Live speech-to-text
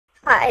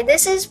Hi,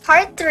 this is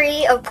part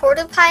 3 of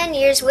Portal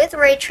Pioneers with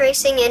ray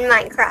tracing in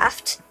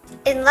Minecraft.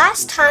 And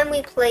last time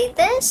we played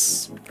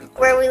this,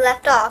 where we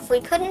left off,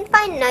 we couldn't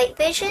find night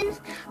vision,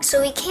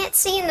 so we can't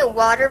see in the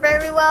water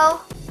very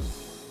well.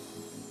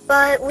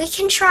 But we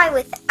can try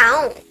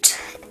without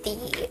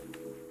the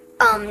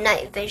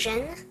night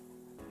vision.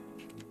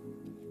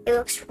 It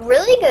looks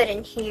really good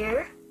in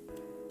here.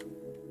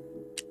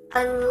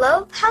 I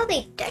love how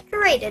they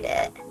decorated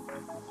it.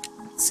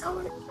 It's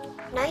so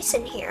nice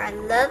in here. I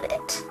love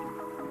it.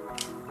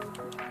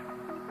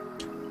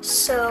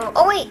 So,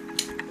 oh wait.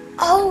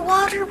 Oh,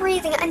 water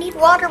breathing. I need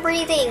water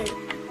breathing.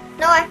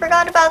 No, I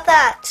forgot about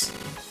that.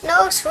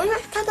 No, swim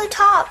up to the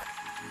top.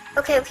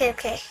 Okay.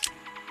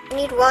 I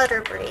need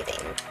water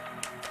breathing.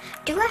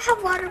 Do I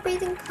have water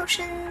breathing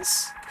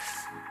potions?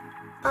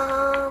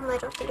 I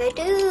don't think I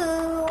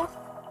do.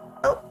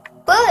 Oh,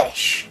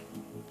 bush.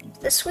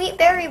 The sweet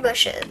berry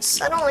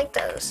bushes. I don't like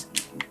those.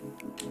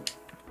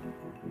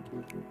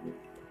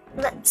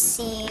 Let's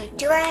see.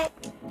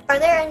 Are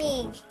there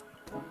any,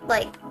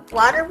 like,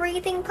 water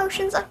breathing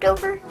potions left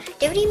over?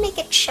 Did we make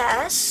a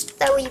chest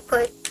that we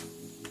put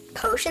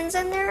potions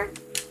in there?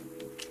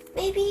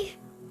 Maybe?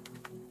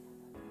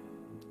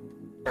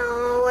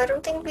 No, I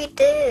don't think we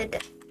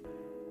did.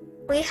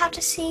 We have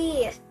to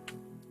see.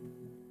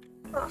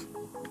 Oh.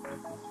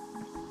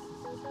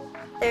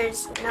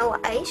 There's no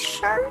ice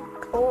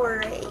shark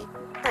or a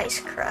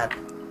ice crab.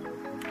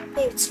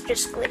 Maybe it's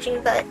just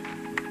glitching, but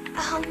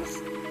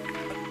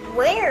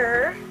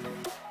where?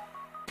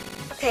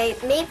 Okay,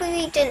 maybe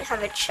we didn't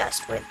have a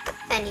chest with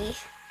any.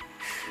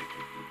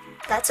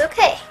 That's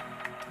okay.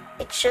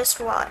 It's just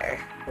water.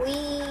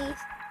 We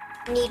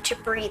need to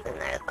breathe in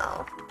there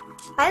though.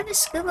 I have a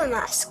scuba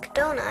mask,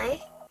 don't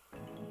I?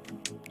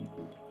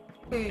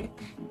 I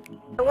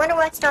wonder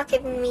why it's not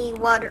giving me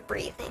water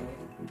breathing.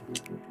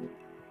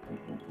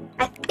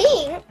 I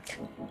think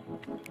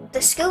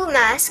the scuba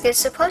mask is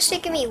supposed to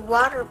give me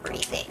water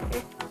breathing.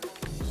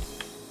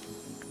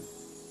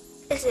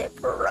 Is it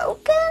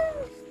broken?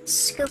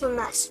 Scuba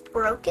mask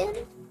broken?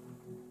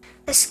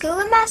 The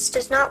scuba mask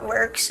does not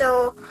work,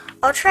 so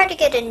I'll try to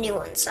get a new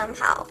one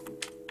somehow.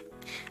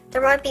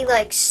 There might be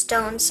like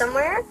stone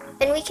somewhere,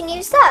 and we can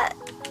use that.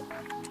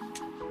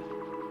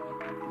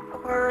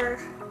 Or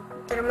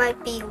there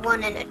might be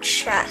one in a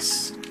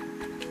chest.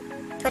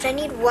 But I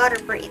need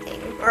water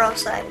breathing, or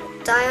else I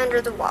will die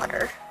under the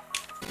water.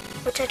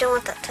 Which I don't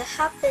want that to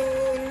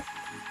happen.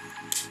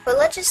 But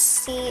let's just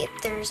see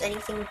if there's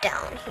anything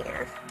down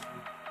here.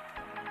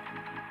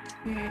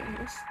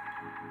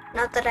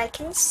 Not that I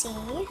can see.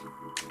 Oh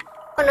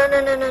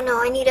no,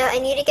 I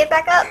need to get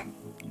back up.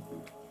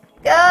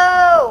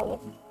 Go!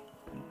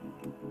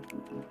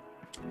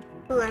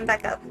 Ooh, I'm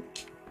back up.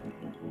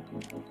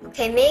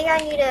 Okay, maybe I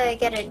need to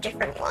get a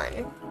different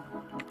one.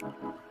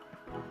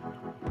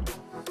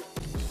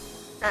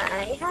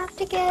 I have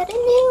to get a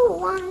new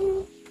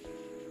one.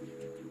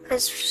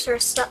 Cause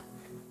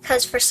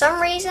for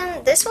some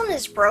reason, this one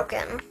is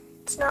broken.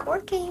 It's not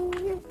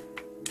working.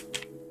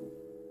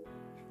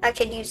 I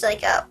could use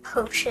like a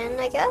potion,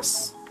 I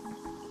guess.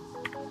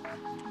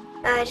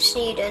 I just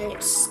need a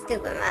new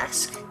scuba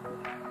mask.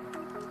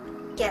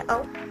 Yeah,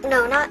 oh,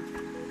 no,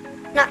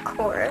 not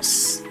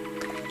chorus.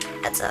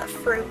 That's a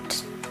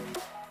fruit.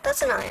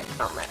 That's an iron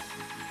helmet.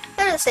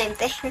 They're the same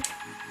thing,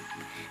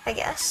 I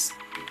guess.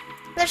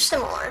 They're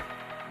similar.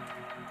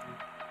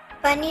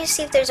 But I need to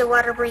see if there's a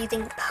water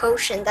breathing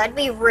potion. That'd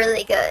be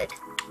really good.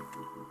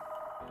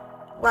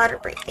 Water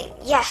breathing.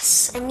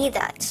 Yes, I need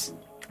that.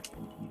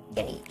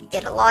 Gonna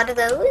get a lot of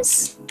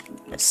those.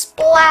 Just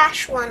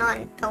splash one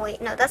on. Oh wait,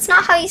 no, that's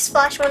not how you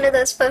splash one of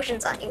those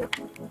potions on you.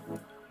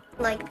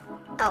 Like,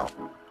 oh.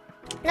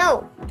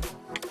 No.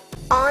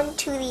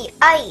 Onto the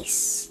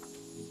ice.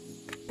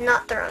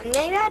 Not throwing.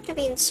 Maybe I have to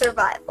be in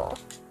survival.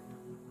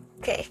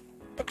 Okay,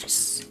 but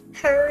just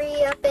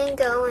hurry up and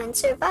go in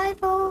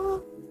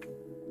survival.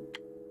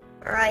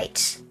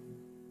 Right.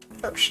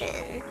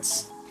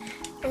 Potions.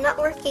 They're not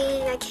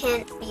working. I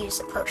can't use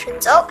the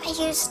potions. Oh,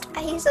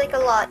 I used like a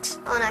lot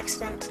on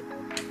accident.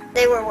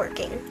 They were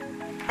working.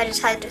 I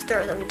just had to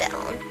throw them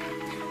down.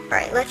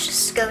 Alright, let's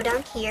just go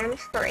down here and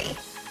hurry.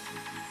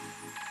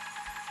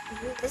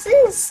 This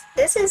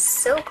is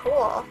so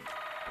cool.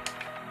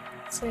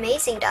 It's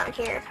amazing down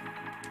here.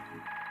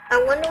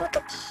 I wonder what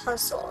the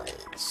puzzle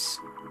is.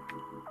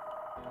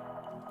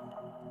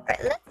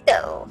 Alright, let's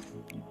go.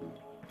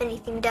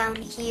 Anything down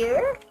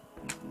here?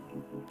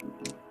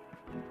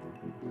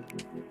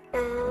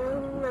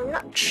 I'm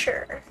not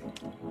sure.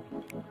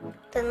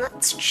 Then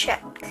let's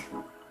check.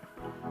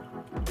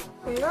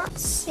 I'm not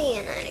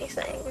seeing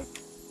anything.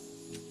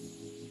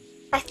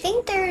 I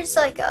think there's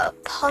like a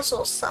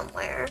puzzle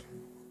somewhere.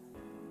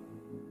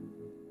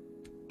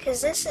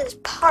 Because this is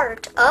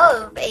part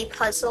of a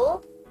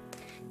puzzle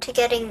to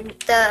getting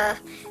the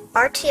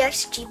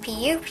RTX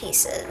GPU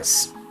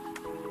pieces.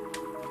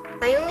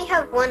 I only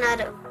have 1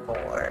 out of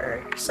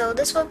 4, so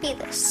this will be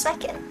the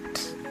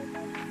second.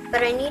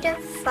 But I need to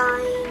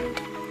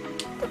find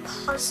the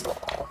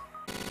puzzle.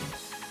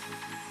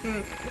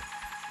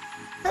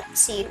 Let's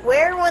Let's see,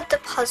 where would the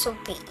puzzle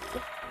be?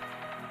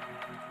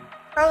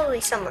 Probably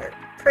somewhere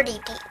pretty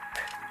deep.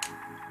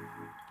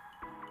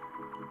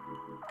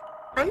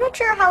 I'm not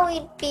sure how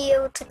we'd be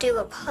able to do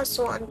a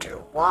puzzle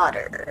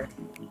underwater.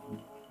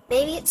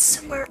 Maybe it's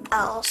somewhere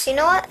else. You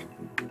know what?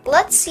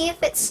 Let's see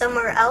if it's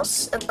somewhere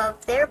else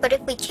above there, but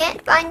if we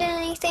can't find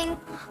anything,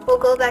 we'll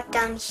go back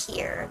down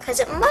here, because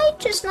it might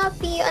just not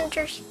be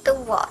under the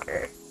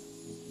water.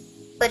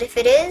 But if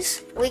it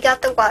is, we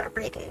got the water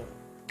breathing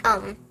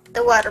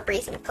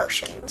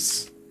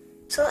potions.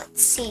 So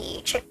let's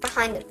see, check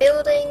behind the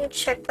building,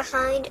 check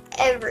behind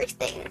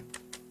everything.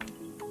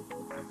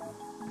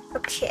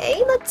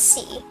 Okay, let's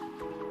see.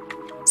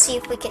 See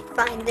if we can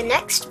find the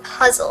next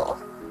puzzle.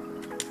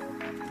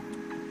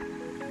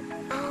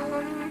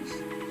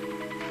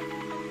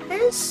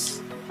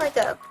 There's like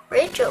a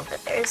bridge over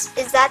there. Is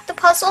that the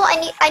puzzle?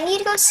 I need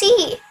to go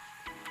see.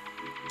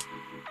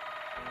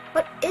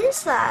 What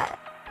is that?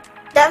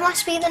 That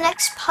must be the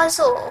next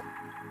puzzle.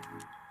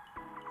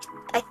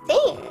 I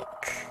think.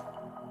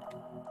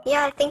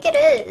 Yeah, I think it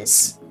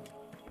is.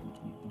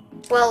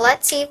 Well,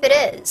 let's see if it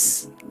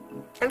is.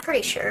 I'm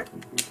pretty sure.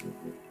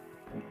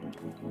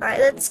 Alright,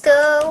 let's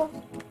go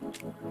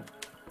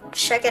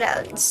check it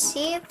out and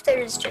see if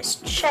there's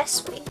just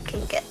chests we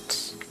can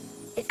get.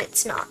 If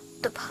it's not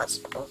the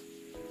puzzle.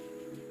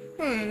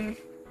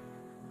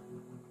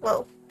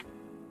 Whoa.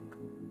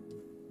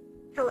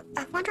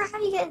 I wonder how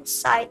you get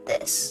inside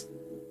this.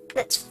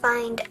 Let's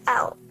find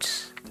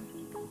out.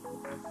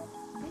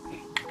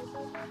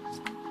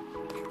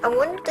 I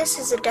wonder if this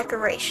is a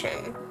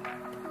decoration.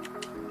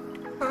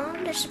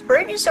 There's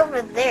bridges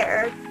over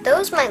there.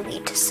 Those might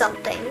lead to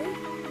something.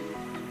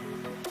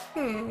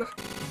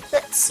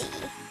 Let's see.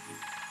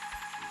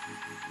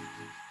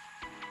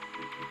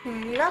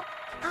 Not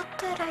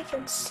that I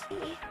can see.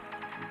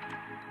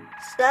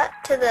 Is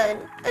that to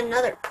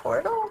another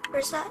portal? Or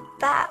is that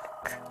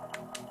back?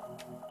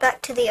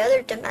 Back to the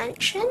other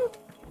dimension?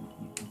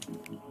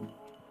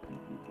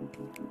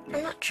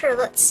 I'm not sure.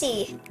 Let's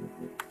see.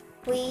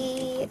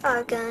 We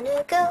are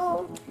gonna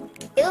go.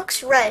 It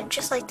looks red,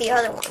 just like the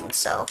other one,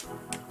 so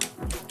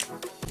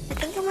I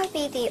think it might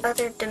be the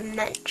other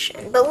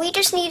dimension. But we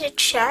just need to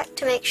check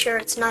to make sure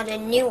it's not a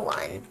new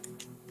one.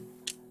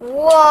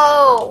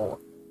 Whoa!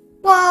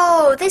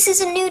 Whoa! This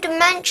is a new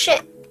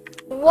dimension!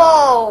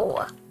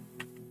 Whoa!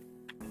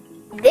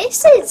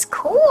 This is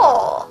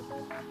cool!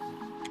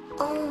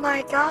 Oh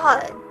my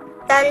god.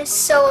 That is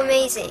so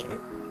amazing.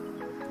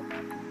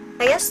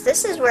 I guess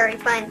this is where we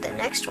find the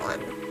next one.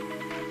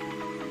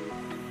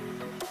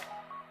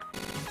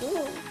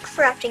 Ooh,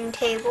 crafting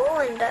table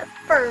and a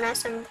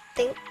furnace, I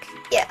think.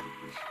 Yeah.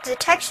 The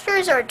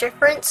textures are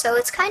different, so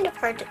it's kind of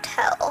hard to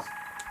tell.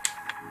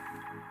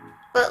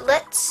 But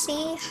let's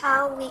see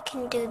how we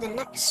can do the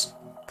next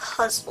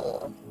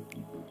puzzle.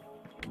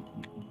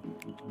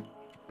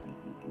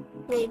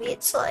 Maybe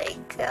it's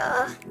like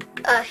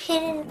a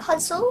hidden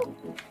puzzle,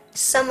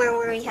 somewhere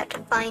where we have to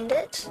find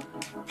it.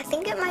 I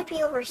think it might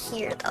be over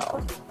here,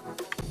 though.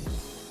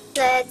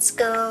 Let's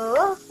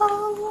go.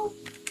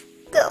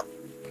 Go.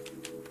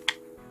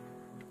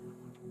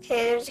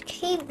 Okay, there's a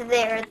cave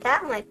there.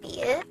 That might be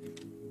it.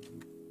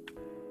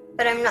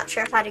 But I'm not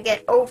sure how to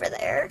get over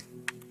there,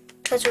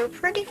 because we're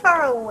pretty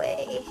far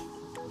away.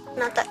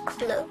 Not that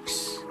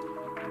close.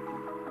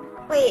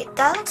 Wait,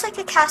 that looks like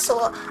a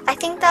castle. I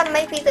think that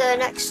might be the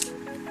next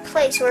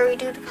place where we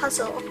do the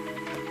puzzle.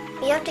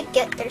 We have to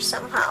get there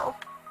somehow.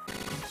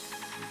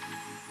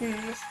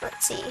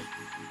 Let's see.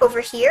 Over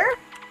here?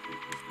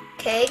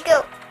 Okay,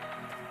 go.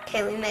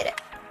 Okay, we made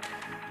it.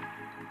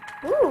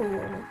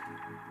 Ooh.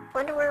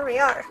 Wonder where we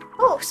are.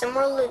 Oh, some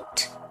more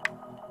loot.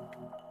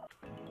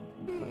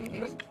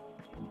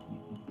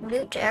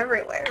 Loot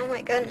everywhere. Oh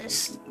my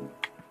goodness.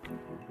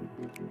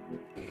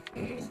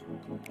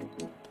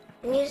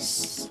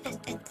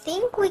 I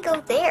think we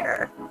go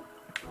there.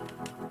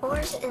 Or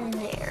is it in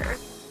there?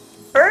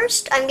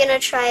 First, I'm gonna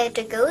try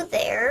to go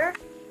there,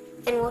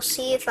 and we'll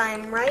see if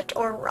I'm right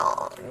or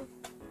wrong.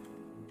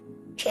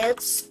 Okay,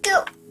 let's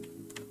go.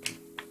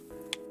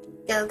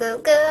 Go, go,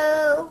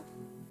 go.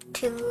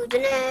 To the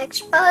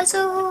next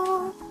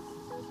puzzle.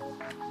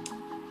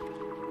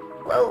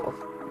 Whoa.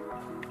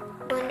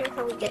 Wonder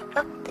how we get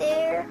up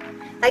there.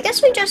 I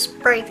guess we just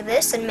break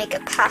this and make a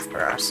path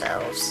for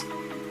ourselves.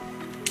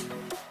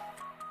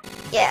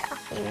 Yeah,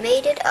 we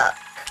made it up.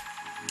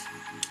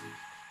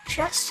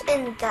 Just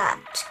in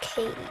that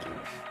cave.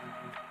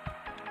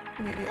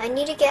 I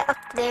need to get up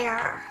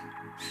there.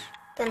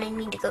 Then I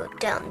need to go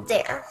down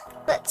there.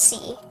 Let's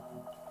see.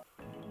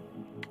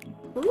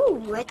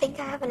 Ooh, I think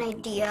I have an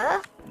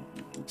idea.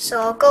 So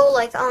I'll go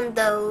like on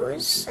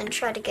those and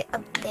try to get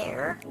up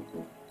there.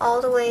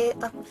 All the way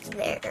up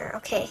there.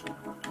 Okay.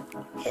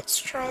 Let's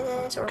try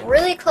this. We're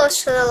really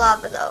close to the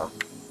lava though.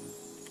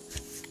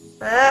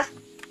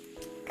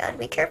 Gotta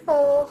be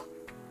careful.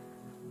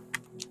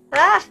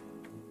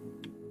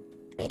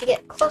 Need to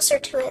get closer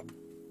to it.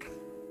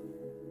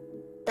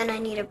 Then I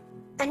need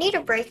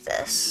to break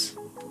this.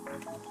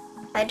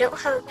 I don't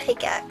have a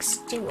pickaxe,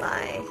 do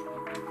I?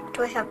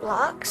 Do I have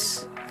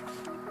blocks?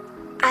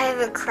 I have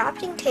a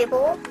crafting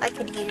table I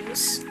could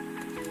use.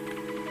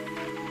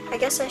 I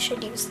guess I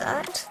should use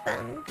that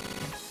then.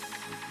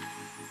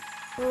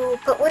 Ooh,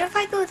 but what if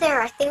I go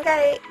there? I think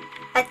I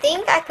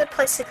could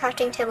place the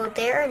crafting table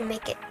there and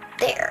make it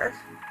there.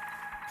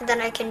 And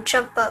then I can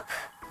jump up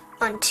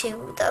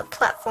onto the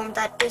platform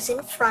that is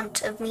in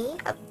front of me,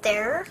 up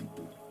there.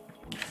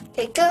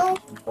 Okay, go.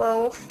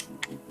 Whoa.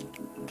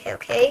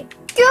 Okay,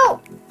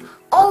 go!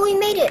 Oh, we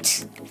made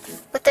it!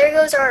 But there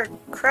goes our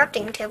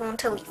crafting table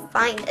until we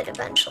find it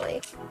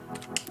eventually.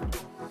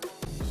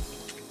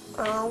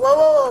 Oh,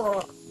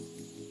 whoa.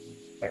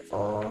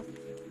 Careful.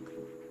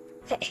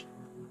 Okay.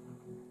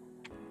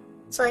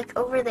 It's like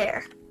over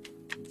there.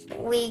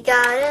 We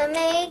gotta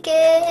make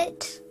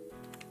it.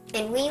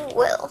 And we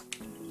will.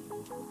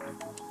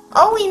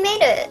 Oh, we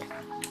made it!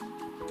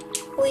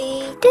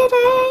 We did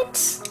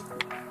it!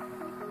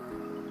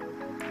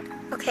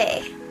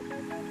 Okay.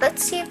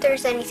 Let's see if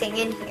there's anything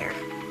in here.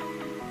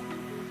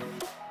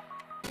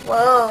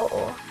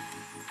 Whoa.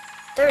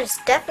 There's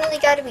definitely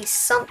gotta be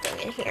something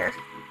in here.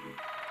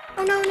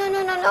 Oh no,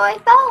 I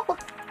fell!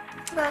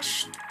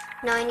 Gosh.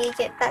 Now I need to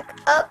get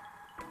back up.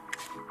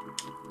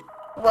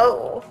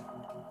 Whoa.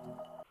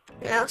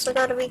 I also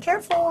gotta be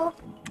careful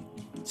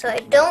so I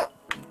don't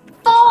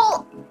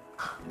fall!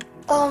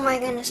 Oh my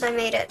goodness, I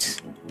made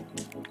it.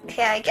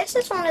 Okay, I guess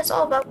this one is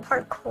all about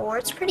parkour.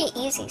 It's pretty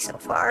easy so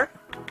far.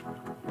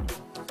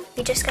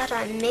 We just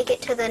gotta make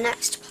it to the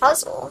next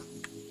puzzle.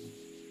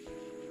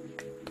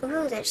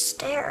 Ooh, there's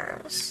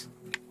stairs.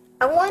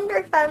 I wonder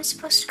if I was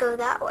supposed to go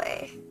that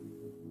way.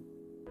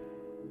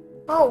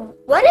 Oh,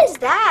 what is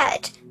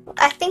that?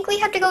 I think we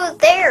have to go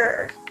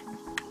there.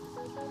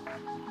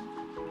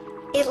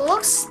 It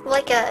looks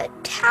like a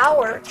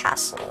tower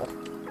castle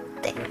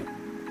thing.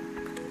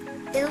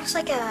 It looks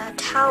like a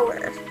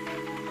tower.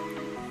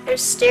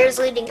 There's stairs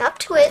leading up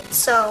to it,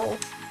 so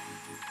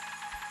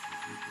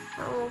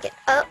I'll get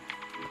up.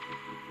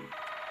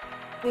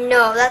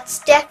 No, that's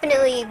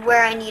definitely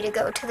where I need to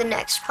go to the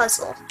next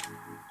puzzle.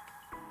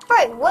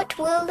 Alright, what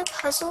will the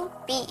puzzle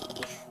be?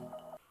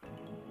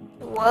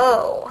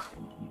 Whoa.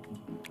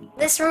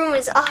 This room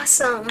is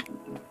awesome.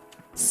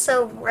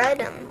 So red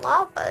and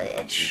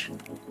lava-ish.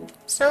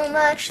 So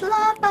much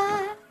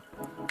lava.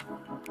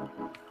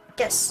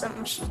 Guess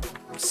some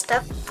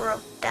stuff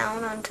broke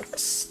down onto the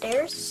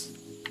stairs.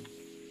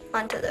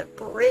 Onto the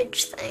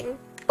bridge thing.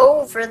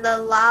 Over the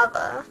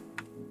lava.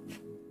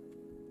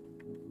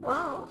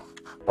 Whoa.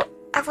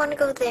 I want to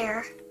go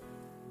there.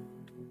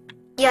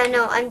 Yeah,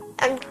 no, I'm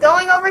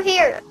going over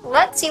here.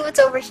 Let's see what's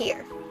over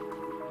here.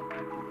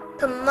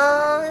 Come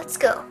on, let's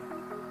go.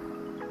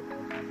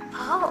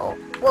 Oh,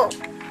 whoa.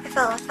 I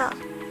fell.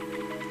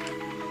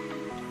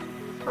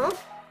 Huh?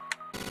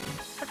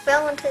 I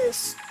fell into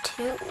this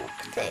tube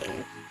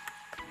thing.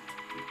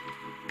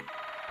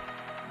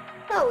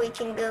 Oh, we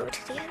can go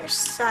to the other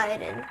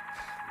side and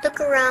look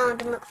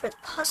around and look for the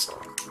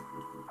puzzle.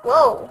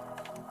 Whoa.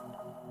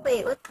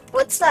 Wait,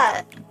 what's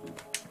that?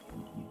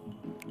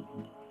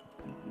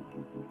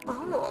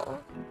 Oh.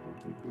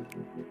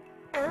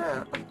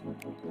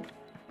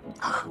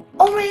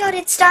 Oh my god,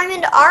 it's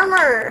diamond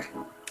armor!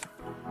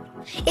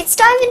 It's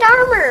diamond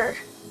armor!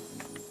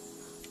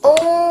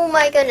 Oh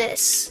my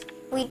goodness.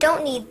 We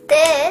don't need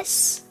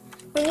this.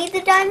 We need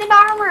the diamond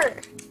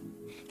armor.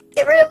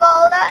 Get rid of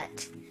all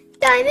that.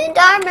 Diamond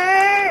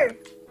armor!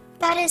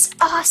 That is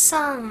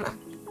awesome.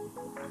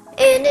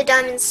 And a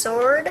diamond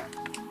sword.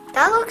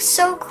 That looks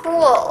so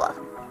cool.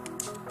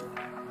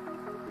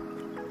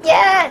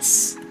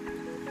 Yes!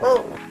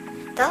 Whoa,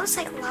 that looks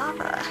like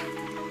lava.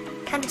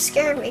 Kind of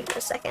scared me for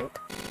a second.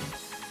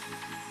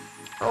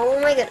 Oh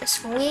my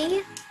goodness,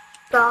 we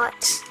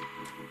got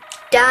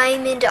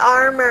diamond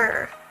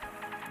armor.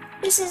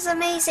 This is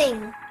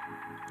amazing.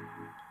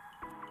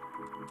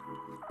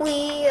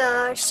 We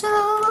are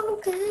so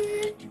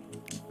good.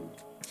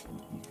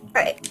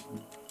 Alright,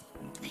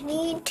 I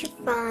need to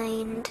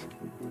find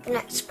the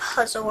next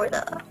puzzle or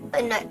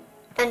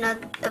another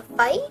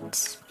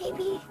fight,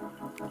 maybe?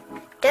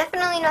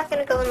 Definitely not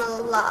gonna go in the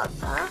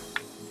lava.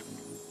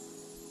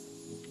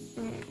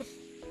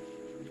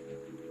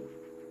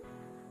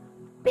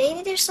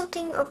 Maybe there's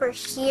something over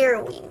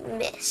here we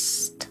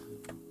missed.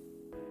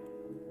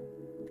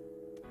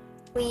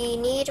 We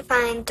need to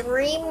find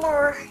 3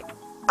 more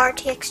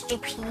RTX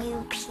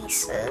GPU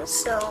pieces,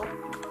 so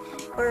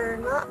we're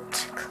not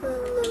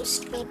close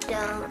to be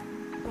done.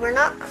 We're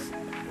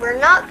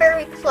not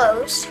very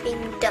close to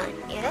being done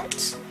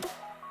yet.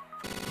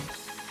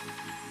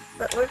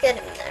 But we're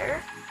getting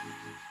there.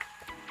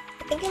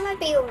 I think it might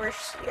be over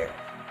here.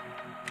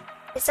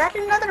 Is that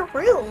another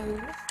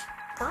room?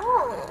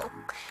 Oh,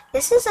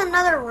 this is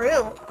another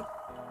room.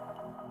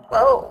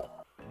 Whoa.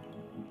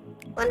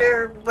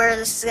 Wonder where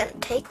this is gonna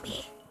take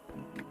me.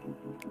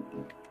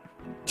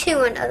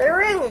 To another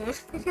room.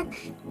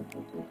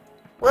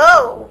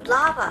 Whoa,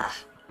 lava.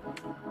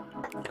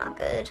 That's not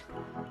good.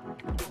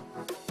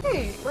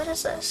 What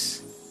is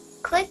this?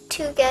 Click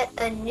to get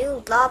a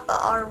new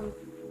lava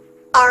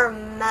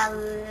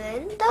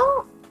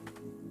armalindo?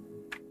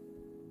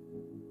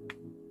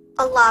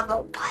 A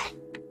lava what?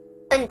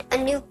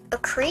 a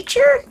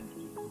creature?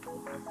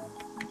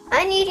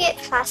 I need to get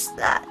past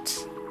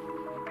that.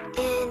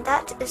 And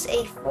that is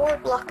a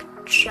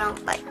 4-block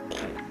jump, I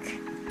think.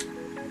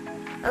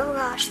 Oh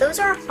gosh, those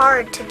are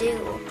hard to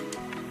do.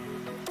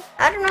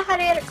 I don't know how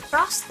to get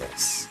across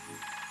this.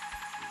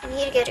 I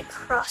need to get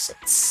across it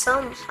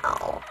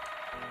somehow.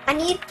 I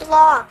need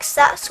blocks,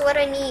 that's what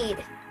I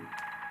need.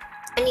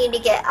 I need to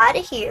get out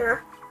of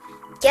here,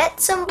 get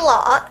some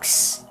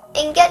blocks,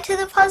 and get to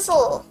the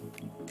puzzle.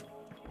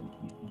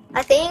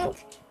 I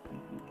think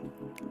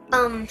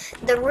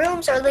the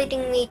rooms are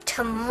leading me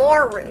to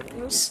more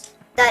rooms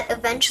that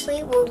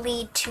eventually will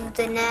lead to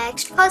the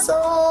next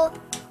puzzle.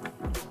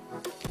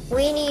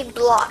 We need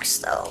blocks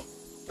though,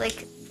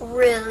 like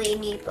really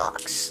need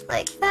blocks,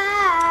 like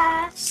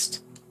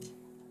fast.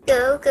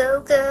 Go,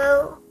 go,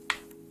 go.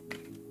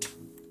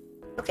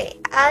 Okay,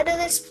 out of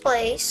this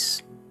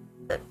place.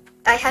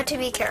 I had to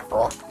be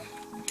careful.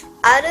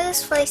 Out of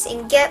this place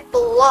and get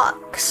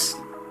blocks.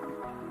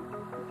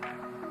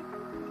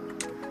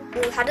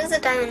 Ooh, how does the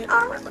diamond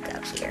armor look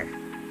out here?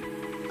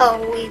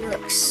 Oh, we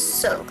look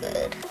so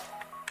good.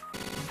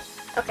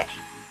 Okay.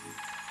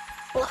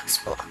 Blocks.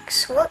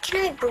 What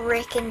can I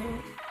break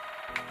in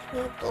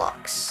new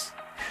blocks?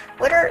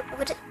 Will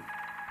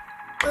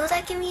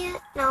that give me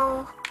it?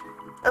 No.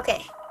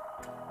 Okay.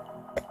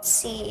 Let's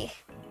see.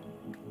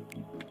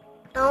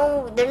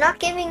 No, they're not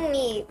giving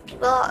me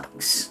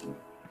blocks.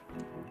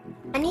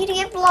 I need to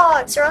get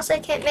blocks or else I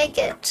can't make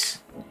it.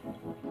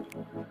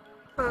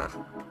 Huh.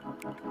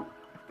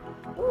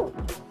 Ooh.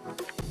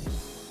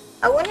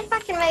 I wonder if I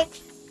can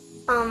make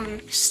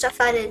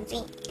stuff out of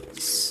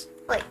these,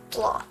 like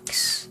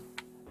blocks.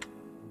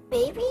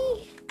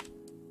 Maybe?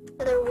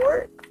 Will there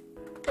work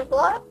for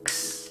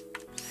blocks?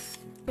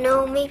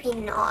 No, maybe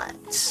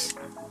not.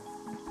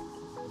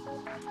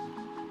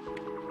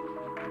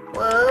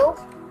 Whoa.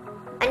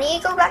 I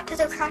need to go back to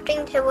the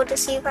crafting table to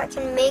see if I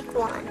can make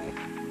one.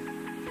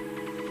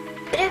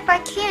 But if I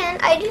can,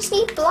 I just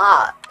need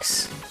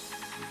blocks.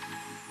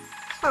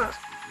 Huh.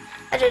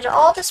 I did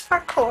all this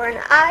parkour and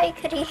I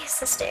could use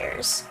the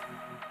stairs.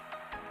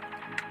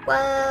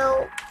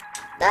 Well,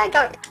 I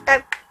got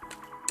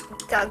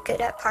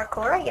good at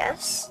parkour, I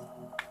guess.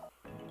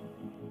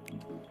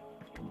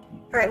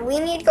 Alright, we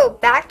need to go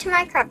back to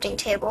my crafting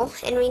table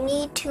and we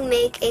need to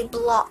make a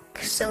block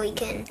so we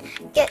can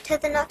get to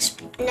the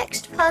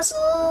next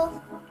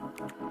puzzle.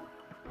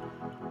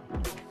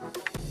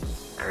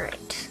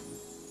 Alright.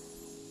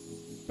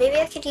 Maybe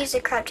I could use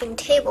the crafting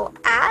table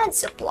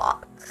as a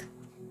block.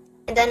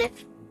 And then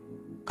if...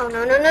 Oh,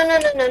 no. No.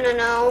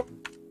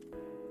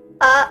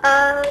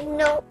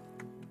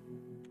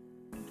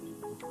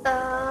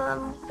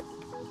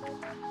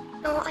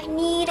 No, I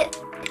need...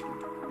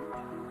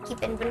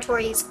 Keep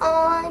inventories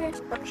on.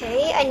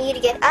 Okay, I need to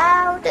get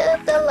out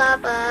of the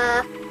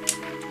lava.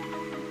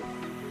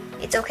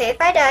 It's okay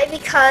if I die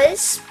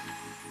because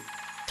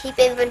keep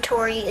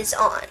inventory is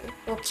on.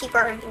 We'll keep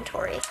our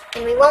inventory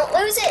and we won't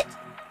lose it.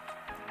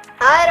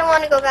 I don't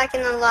want to go back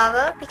in the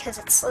lava because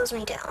it slows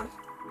me down.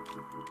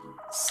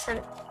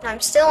 So, I'm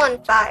still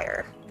on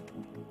fire.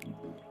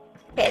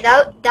 Okay,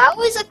 that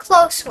was a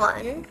close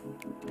one,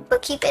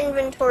 but keep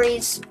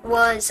inventories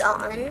was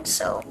on,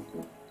 so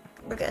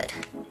we're good.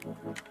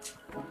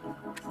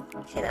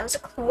 Okay, that was a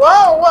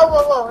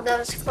whoa, that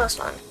was a close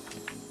one.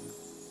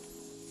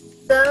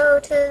 Go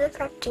to the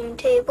crafting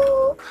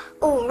table.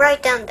 Oh,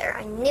 right down there.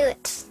 I knew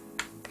it.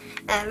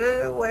 I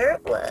remember where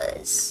it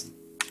was.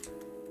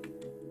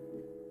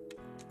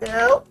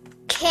 Go.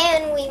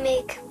 Can we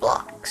make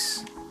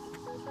blocks?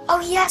 Oh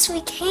yes,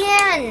 we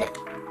can!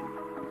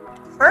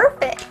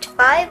 Perfect!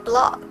 5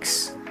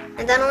 blocks.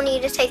 And then I'll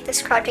need to take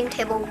this crafting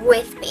table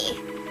with me.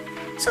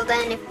 So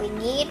then if we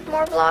need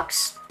more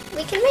blocks,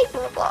 we can make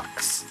more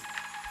blocks.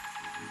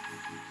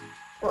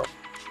 Whoa.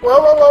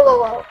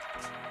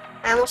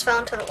 I almost fell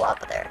into the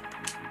lava there.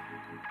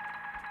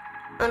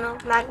 Oh no,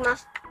 magma.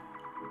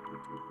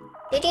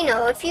 Did you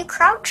know if you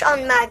crouch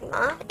on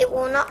magma, it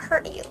will not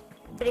hurt you.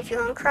 But if you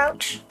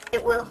uncrouch,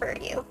 it will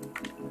hurt you.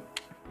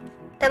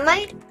 That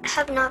might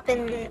have not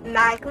been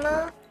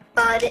magma,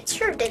 but it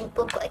sure didn't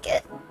look like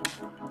it.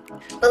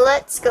 But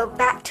let's go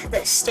back to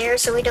the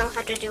stairs so we don't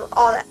have to do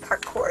all that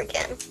parkour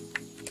again.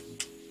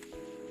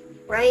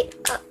 Right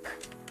up.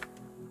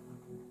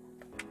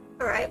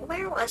 Alright,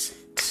 where was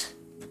it?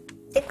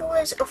 I think it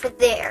was over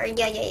there.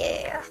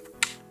 Yeah.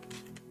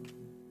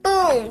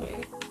 Boom!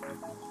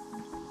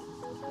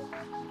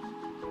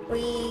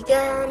 We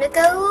gonna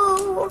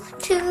go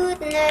to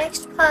the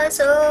next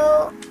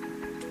puzzle.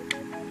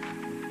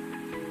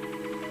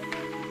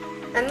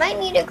 I might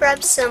need to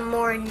grab some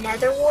more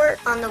nether wart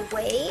on the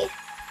way.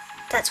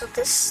 That's what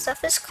this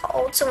stuff is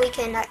called, so we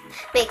can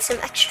make some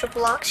extra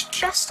blocks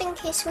just in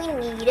case we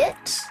need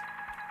it.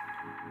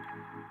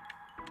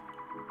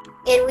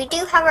 And we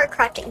do have our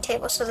crafting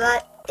table, so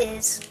that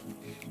is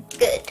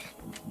good.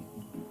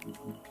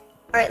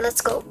 Alright,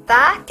 let's go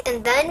back,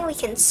 and then we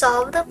can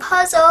solve the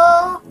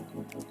puzzle.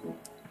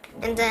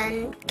 And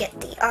then get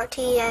the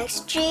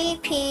RTX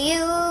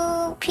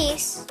GPU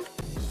piece.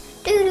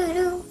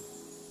 Doo-doo-doo.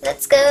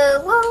 Let's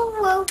go. Whoa,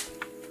 whoa.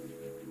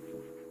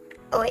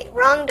 Oh wait,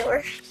 wrong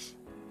door.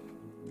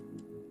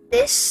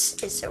 This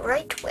is the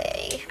right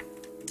way.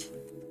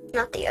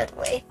 Not the other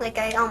way, like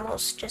I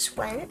almost just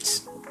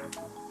went.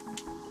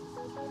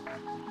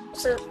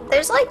 So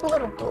there's like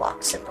little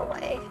blocks in the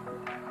way.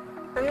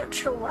 I'm not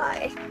sure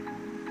why.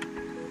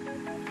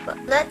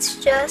 But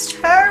let's just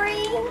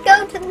hurry and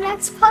go to the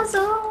next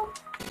puzzle.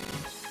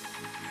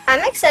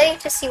 I'm excited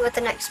to see what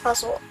the next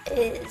puzzle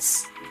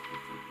is.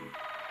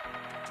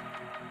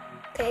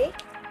 Okay.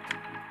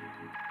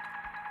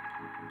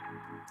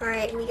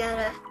 Alright, we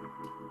gotta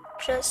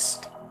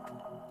just...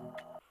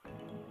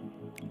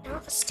 Now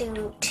let's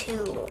do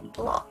 2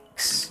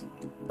 blocks.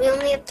 We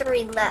only have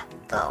 3 left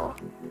though.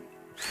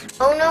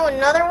 Oh no,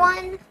 another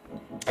one?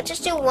 Let's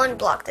just do 1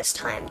 block this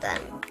time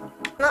then.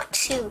 Not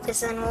 2, because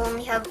then we'll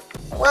only have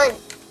 1.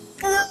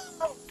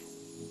 Oh.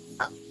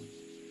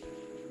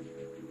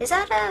 Is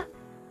that a...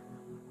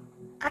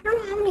 I don't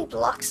know how many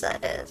blocks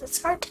that is.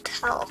 It's hard to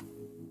tell.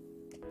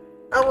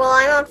 Oh, well,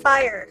 I'm on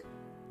fire.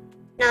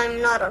 No,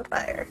 I'm not on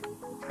fire.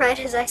 Right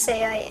as I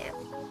say I am.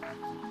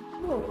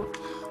 Ooh.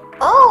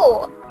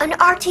 Oh! An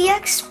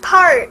RTX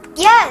part!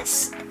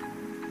 Yes!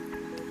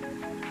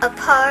 A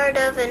part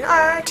of an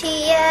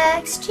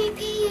RTX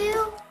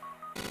GPU.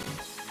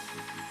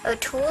 A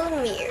tool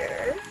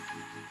mirror.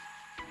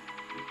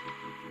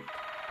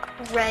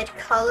 Red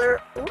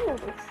color. Ooh.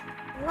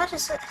 What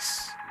is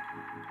this?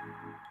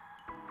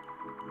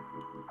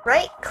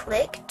 Right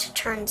click to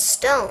turn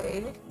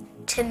stone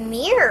to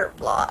mirror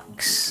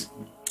blocks.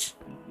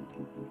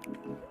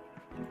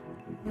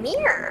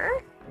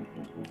 Mirror?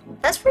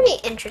 That's pretty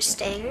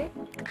interesting.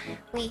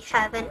 We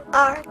have an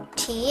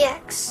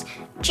RTX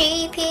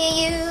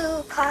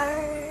GPU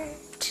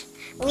part.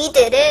 We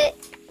did it.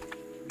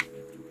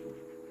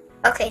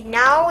 Okay,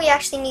 now we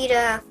actually need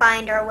to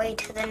find our way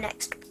to the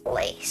next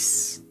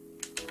place.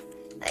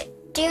 I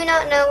do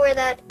not know where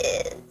that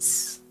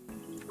is.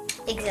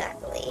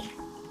 Exactly.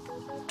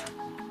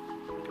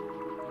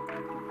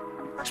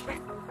 Gosh,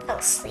 I fell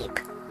asleep.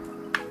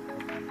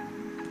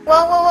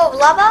 Whoa, whoa, whoa,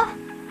 lava?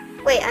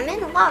 Wait, I'm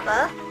in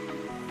lava.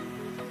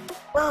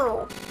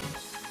 Whoa.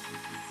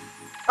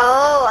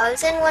 Oh, I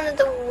was in one of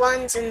the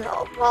ones in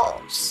the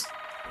walls.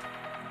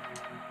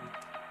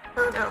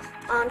 Oh no,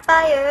 on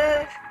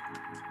fire.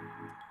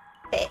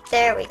 Okay,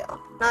 there we go.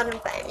 Not on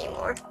fire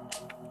anymore.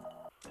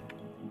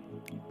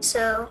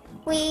 So,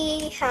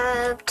 we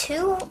have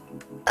 2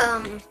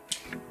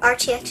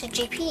 RTX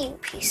GPU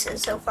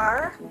pieces so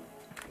far.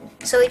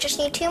 So we just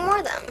need 2 more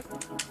of them.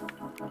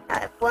 I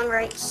have 1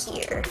 right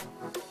here.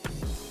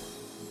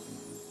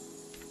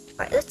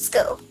 Alright, let's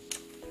go.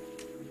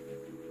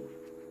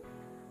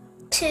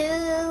 2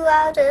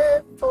 out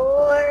of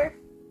 4.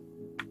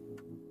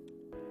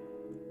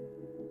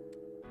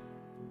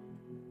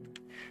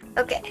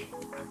 Okay,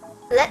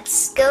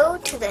 let's go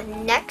to the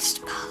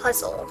next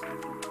puzzle.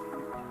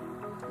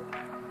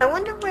 I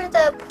wonder where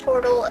the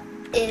portal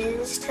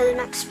is to the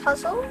next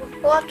puzzle.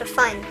 We'll have to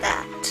find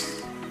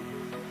that.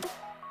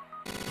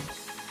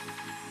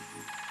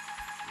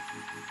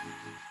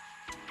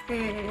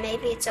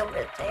 Maybe it's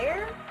over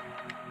there?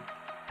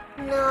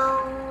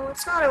 No,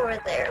 it's not over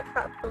there.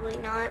 Probably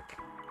not.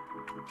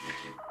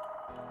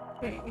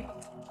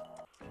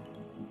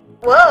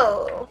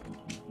 Whoa!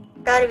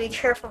 Gotta be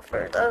careful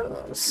for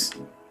those.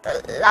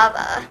 The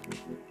lava.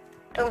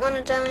 Don't want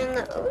to die in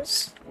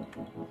those.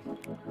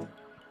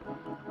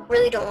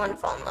 Really don't want to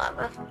fall in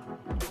lava.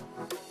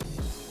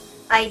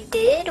 I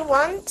did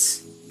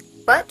once,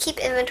 but keep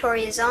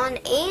inventory is on,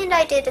 and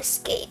I did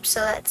escape, so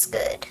that's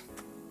good.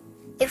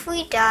 If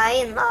we die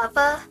in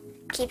lava,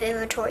 keep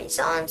inventory is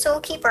on, so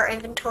we'll keep our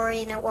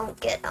inventory and it won't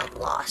get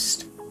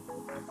lost.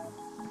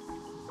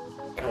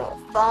 And we'll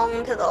fall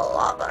into the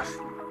lava.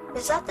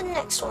 Is that the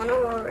next one,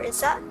 or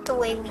is that the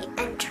way we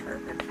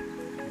entered?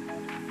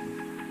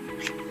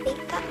 I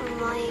think that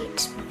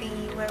might be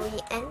where we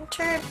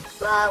entered,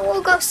 but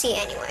we'll go see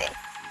anyway.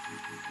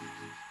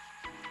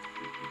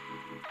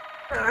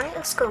 Alright,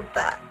 let's go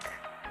back.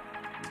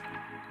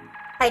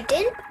 I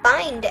didn't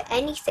find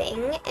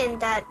anything in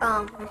that,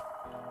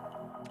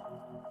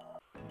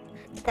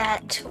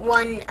 that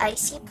one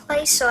icy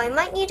place, so I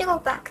might need to go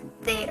back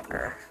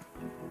there.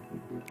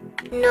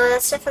 No,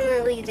 that's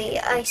definitely the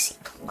icy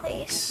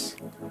place.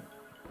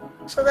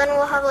 So then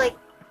we'll have like,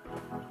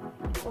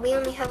 we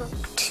only have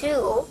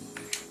 2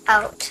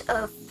 out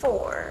of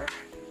 4.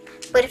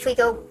 But if we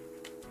go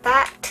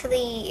back to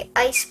the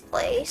ice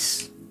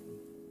place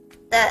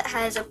that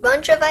has a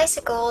bunch of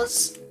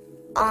icicles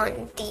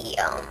on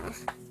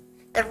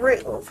the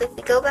roof, if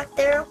we go back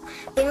there,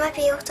 we might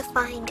be able to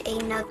find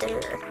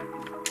another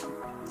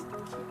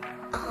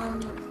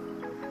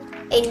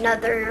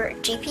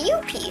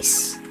GPU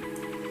piece.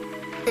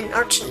 An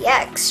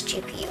RTX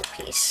GPU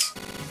piece.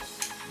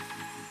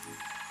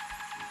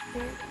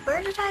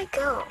 Where did I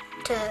go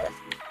to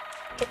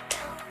get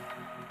them?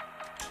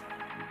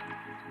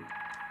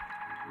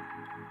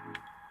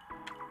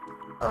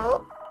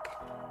 Oh.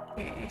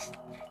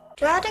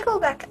 Do I have to go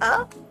back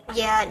up?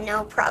 Yeah,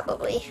 no,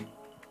 probably.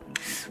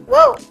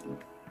 Whoa!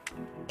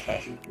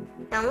 Okay,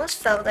 I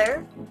almost fell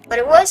there, but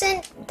it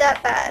wasn't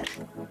that bad.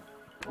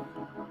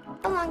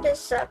 How long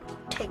does that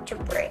take to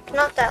break?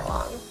 Not that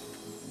long.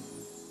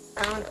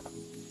 I don't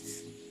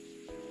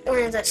know.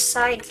 One of the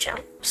side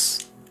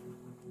jumps.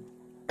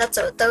 That's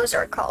what those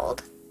are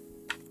called.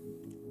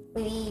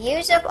 We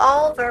use up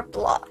all of our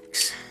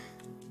blocks.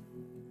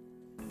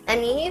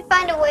 And you need to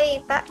find a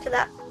way back to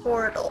that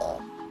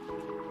portal.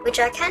 Which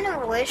I kind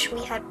of wish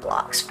we had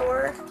blocks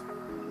for.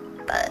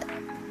 But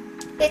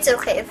it's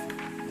okay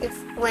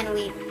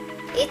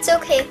it's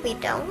okay if we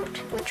don't,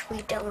 which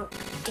we do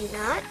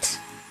not.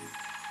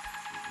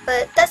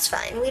 But that's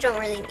fine, we don't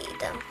really need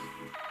them.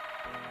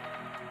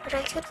 But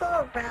I could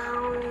go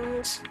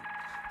around.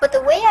 But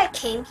the way I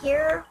came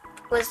here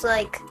was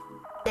like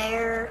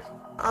there,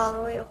 all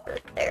the way over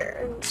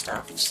there and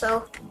stuff.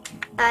 So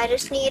I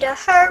just need to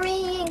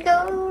hurry and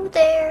go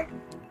there.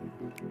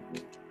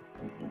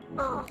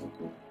 Oh,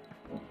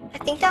 I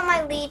think that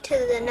might lead to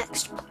the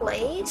next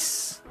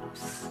place.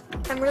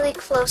 I'm really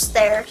close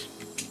there.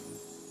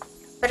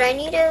 But I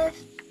need to,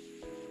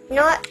 you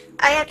know what?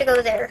 I have to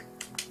go there.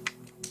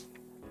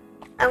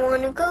 I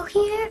want to go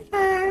here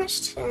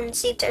first and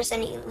see if there's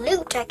any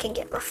loot I can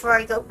get before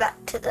I go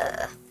back to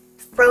the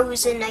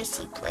frozen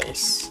icy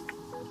place.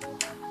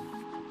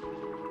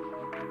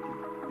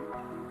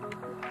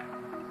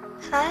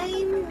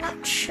 I'm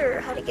not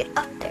sure how to get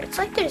up there. It's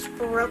like there's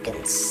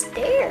broken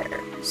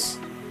stairs.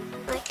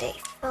 Like they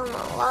fell in the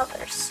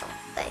lava or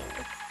something.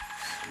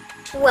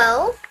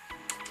 Well,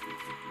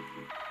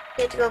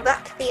 we have to go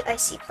back to the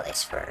icy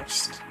place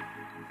first.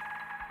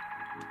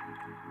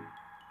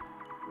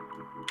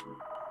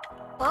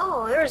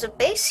 Oh, there was a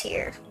base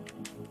here.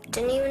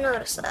 Didn't even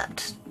notice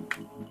that.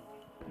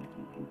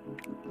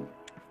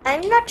 I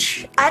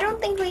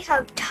don't think we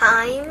have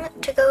time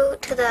to go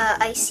to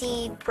the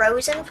icy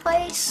frozen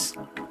place.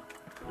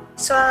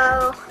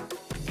 So,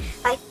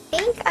 I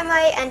think I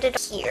might end it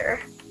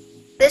here.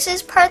 This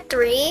is part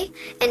 3,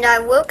 and I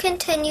will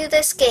continue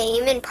this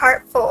game in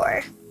part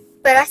 4.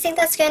 But I think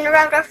that's going to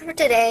wrap it up for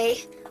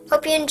today.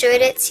 Hope you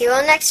enjoyed it. See you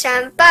all next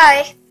time.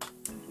 Bye!